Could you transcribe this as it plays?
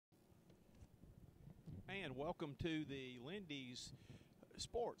And welcome to the Lindy's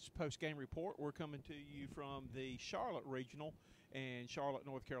Sports Post-Game Report. We're coming to you from the Charlotte Regional in Charlotte,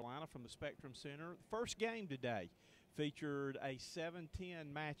 North Carolina from the Spectrum Center. The first game today featured a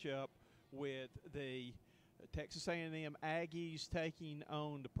 7-10 matchup with the Texas A&M Aggies taking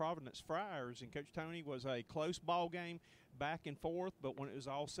on the Providence Friars, and Coach Toney, was a close ball game back and forth, but when it was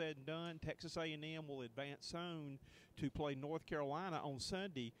all said and done, Texas A&M will advance on to play North Carolina on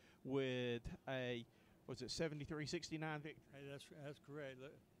Sunday with a, was it 73-69 victory? Hey, that's correct.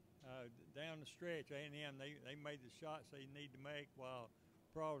 Look, down the stretch, A&M, they made the shots they need to make, while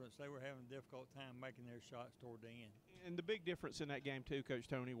Providence, they were having a difficult time making their shots toward the end. And the big difference in that game too, Coach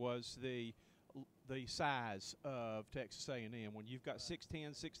Toney, was the size of Texas A&M. When you've got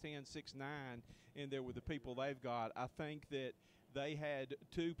 6'10", 6'10", 6'9", in there with the people they've got, I think that they had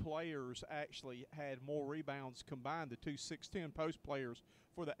two players actually had more rebounds combined. The two 6'10" post players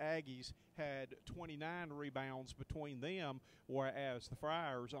for the Aggies had 29 rebounds between them, whereas the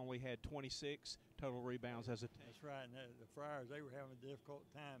Friars only had 26 total rebounds as a team. That's right. And the Friars, they were having a difficult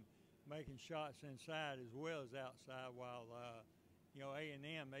time making shots inside as well as outside, while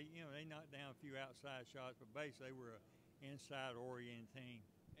A&M, they knocked down a few outside shots, but basically they were an inside-oriented team.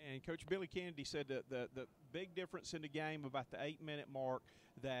 And Coach Billy Kennedy said that the big difference in the game about the 8-minute mark,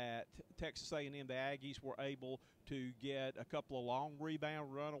 that Texas A&M, the Aggies, were able to get a couple of long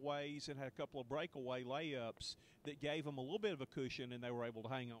rebound runaways and had a couple of breakaway layups that gave them a little bit of a cushion, and they were able to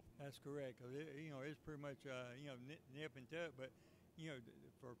hang on. That's correct. Cause it's pretty much nip and tuck, but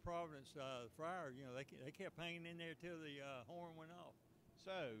for Providence, the Friars, they kept hanging in there till the horn went off.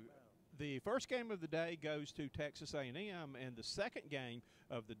 So the first game of the day goes to Texas A&M, and the second game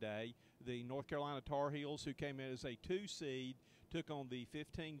of the day, the North Carolina Tarheels, who came in as a 2 seed, took on the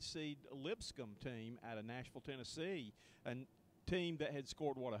 15 seed Lipscomb team out of Nashville, Tennessee, a team that had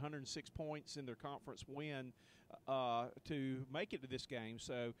scored 106 points in their conference win to make it to this game.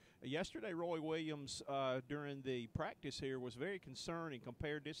 So yesterday, Roy Williams during the practice here was very concerned and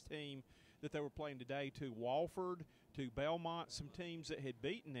compared this team that they were playing today to Wofford, to Belmont, some teams that had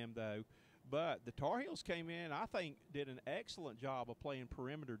beaten them though. But the Tar Heels came in, I think, did an excellent job of playing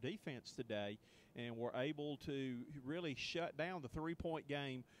perimeter defense today, and were able to really shut down the three-point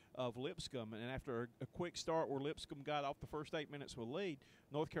game of Lipscomb. And after a quick start where Lipscomb got off the first 8 minutes with a lead,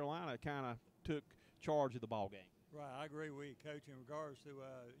 North Carolina kind of took charge of the ball game. Right, I agree with you, Coach. In regards to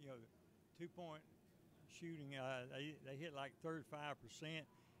two-point shooting, they hit like 35%,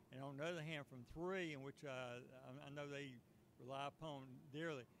 and on the other hand, from three, in which I know they rely upon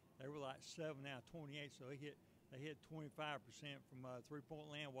dearly, they were like 7 out of 28, so they hit 25% from three-point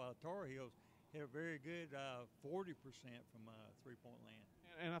land, while the Tar Heels hit a very good 40% from three-point land.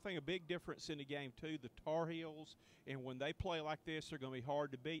 And I think a big difference in the game, too, the Tar Heels, and when they play like this, they're going to be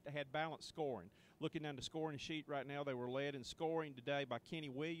hard to beat. They had balanced scoring. Looking down the scoring sheet right now, they were led in scoring today by Kenny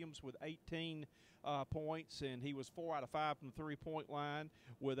Williams with 18 points, and he was 4 out of 5 from the three-point line.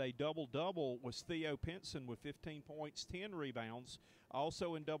 With a double-double was Theo Pinson with 15 points, 10 rebounds.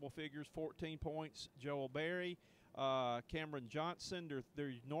 Also in double figures, 14 points, Joel Berry, Cameron Johnson,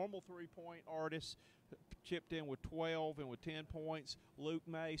 their normal three-point artists, chipped in with 12 and with 10 points, Luke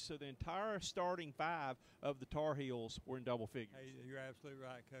May. So the entire starting five of the Tar Heels were in double figures. Hey, you're absolutely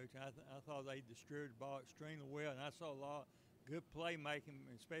right, Coach. I thought they distributed the ball extremely well, and I saw a lot of good playmaking,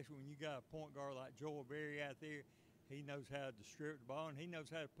 especially when you got a point guard like Joel Berry out there. He knows how to distribute the ball, and he knows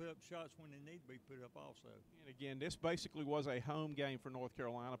how to put up shots when they need to be put up also. And again, this basically was a home game for North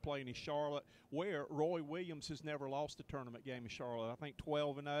Carolina, playing in Charlotte, where Roy Williams has never lost a tournament game in Charlotte. I think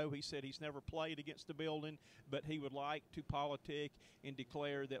 12-0. He said he's never played against the building, but he would like to politic and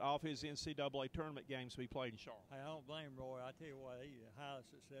declare that all of his NCAA tournament games will be played in Charlotte. Hey, I don't blame Roy. I tell you what, he's highly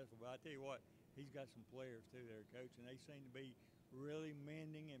successful, but I tell you what, he's got some players too there, Coach, and they seem to be really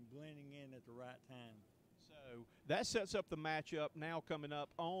mending and blending in at the right time. So that sets up the matchup now coming up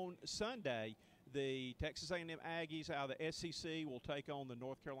on Sunday. The Texas A&M Aggies out of the SEC will take on the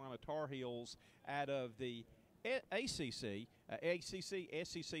North Carolina Tar Heels out of the ACC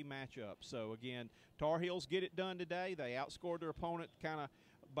SEC matchup. So again, Tar Heels get it done today. They outscored their opponent kind of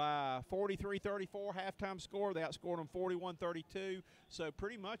by 43-34 halftime score. They outscored them 41-32. So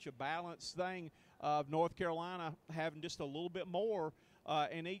pretty much a balanced thing of North Carolina having just a little bit more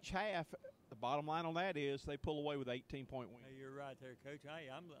in each half. The bottom line on that is they pull away with an 18-point win. Hey, you're right there, Coach. Hey,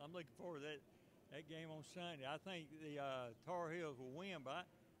 I'm looking forward to that game on Sunday. I think the Tar Heels will win, but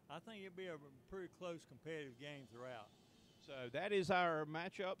I think it'll be a pretty close competitive game throughout. So that is our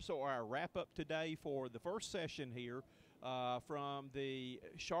matchup, so our wrap-up today for the first session here from the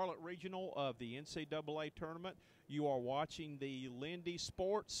Charlotte Regional of the NCAA tournament. You are watching the Lindy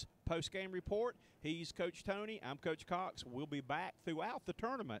Sports post-game report. He's Coach Toney. I'm Coach Cox. We'll be back throughout the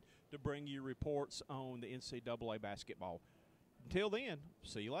tournament to bring you reports on the NCAA basketball. Until then,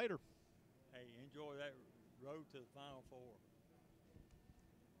 see you later. Hey, enjoy that road to the Final Four.